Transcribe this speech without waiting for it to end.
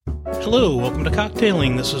Hello, welcome to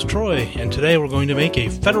Cocktailing. This is Troy, and today we're going to make a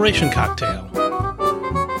Federation cocktail.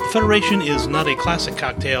 The Federation is not a classic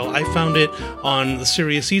cocktail. I found it on the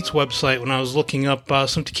Serious Eats website when I was looking up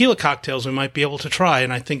some tequila cocktails we might be able to try,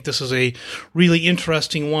 and I think this is a really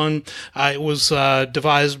interesting one. It was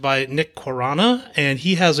devised by Nick Quarana, and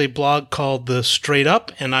he has a blog called The Straight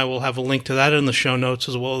Up, and I will have a link to that in the show notes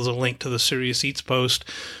as well as a link to the Serious Eats post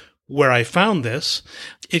where I found this.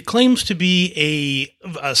 It claims to be a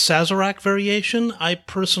Sazerac variation. I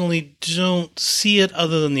personally don't see it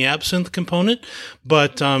other than the absinthe component,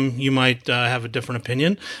 but you might have a different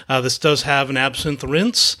opinion. This does have an absinthe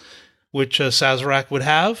rinse, which Sazerac would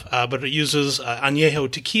have, but it uses añejo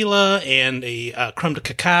tequila and a creme de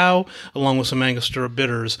cacao along with some Angostura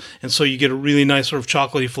bitters, and so you get a really nice sort of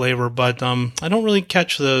chocolatey flavor, but I don't really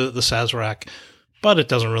catch the Sazerac. But it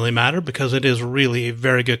doesn't really matter because it is really a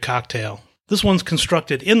very good cocktail. This one's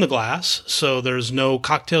constructed in the glass, so there's no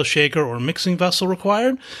cocktail shaker or mixing vessel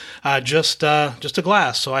required, just a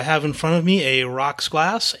glass. So I have in front of me a rocks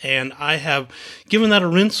glass, and I have given that a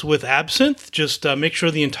rinse with absinthe. Just make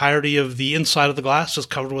sure the entirety of the inside of the glass is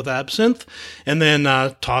covered with absinthe, and then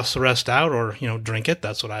toss the rest out or, drink it.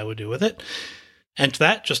 That's what I would do with it. And to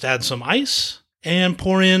that, just add some ice. And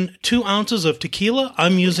pour in 2 ounces of tequila.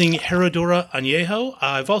 I'm using Herradura Añejo.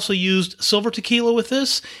 I've also used silver tequila with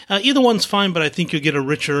this. Either one's fine, but I think you'll get a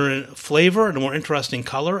richer flavor and a more interesting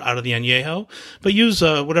color out of the Añejo. But use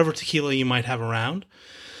whatever tequila you might have around.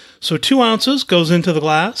 So 2 ounces goes into the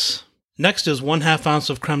glass. Next is 1/2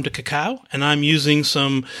 ounce of creme de cacao, and I'm using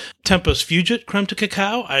some Tempus Fugit creme de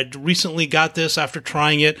cacao. I recently got this after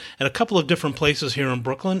trying it at a couple of different places here in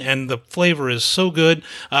Brooklyn, and the flavor is so good.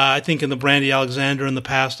 I think in the Brandy Alexander in the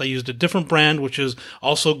past, I used a different brand, which is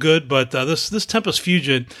also good, but this Tempus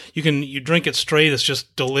Fugit, you drink it straight. It's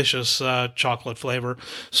just delicious chocolate flavor.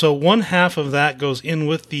 So 1/2 of that goes in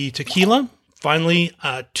with the tequila. Finally,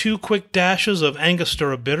 2 quick dashes of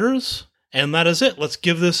Angostura bitters, and that is it. Let's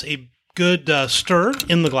give this a good stir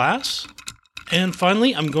in the glass. And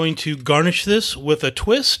finally, I'm going to garnish this with a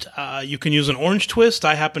twist. You can use an orange twist.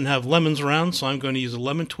 I happen to have lemons around, so I'm going to use a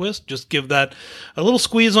lemon twist. Just give that a little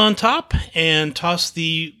squeeze on top and toss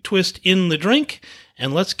the twist in the drink.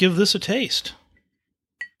 And let's give this a taste.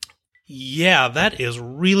 Yeah, that is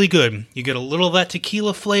really good. You get a little of that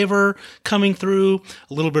tequila flavor coming through,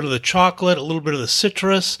 a little bit of the chocolate, a little bit of the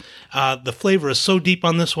citrus. The flavor is so deep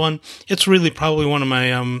on this one. It's really probably one of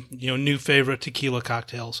my new favorite tequila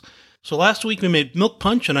cocktails. So last week we made milk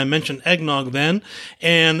punch, and I mentioned eggnog then.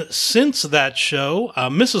 And since that show,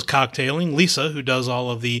 Mrs. Cocktailing, Lisa, who does all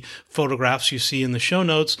of the photographs you see in the show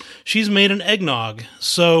notes, she's made an eggnog.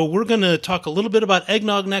 So we're going to talk a little bit about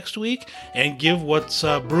eggnog next week and give what's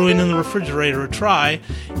brewing in the refrigerator a try.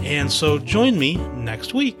 And so join me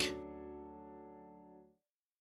next week.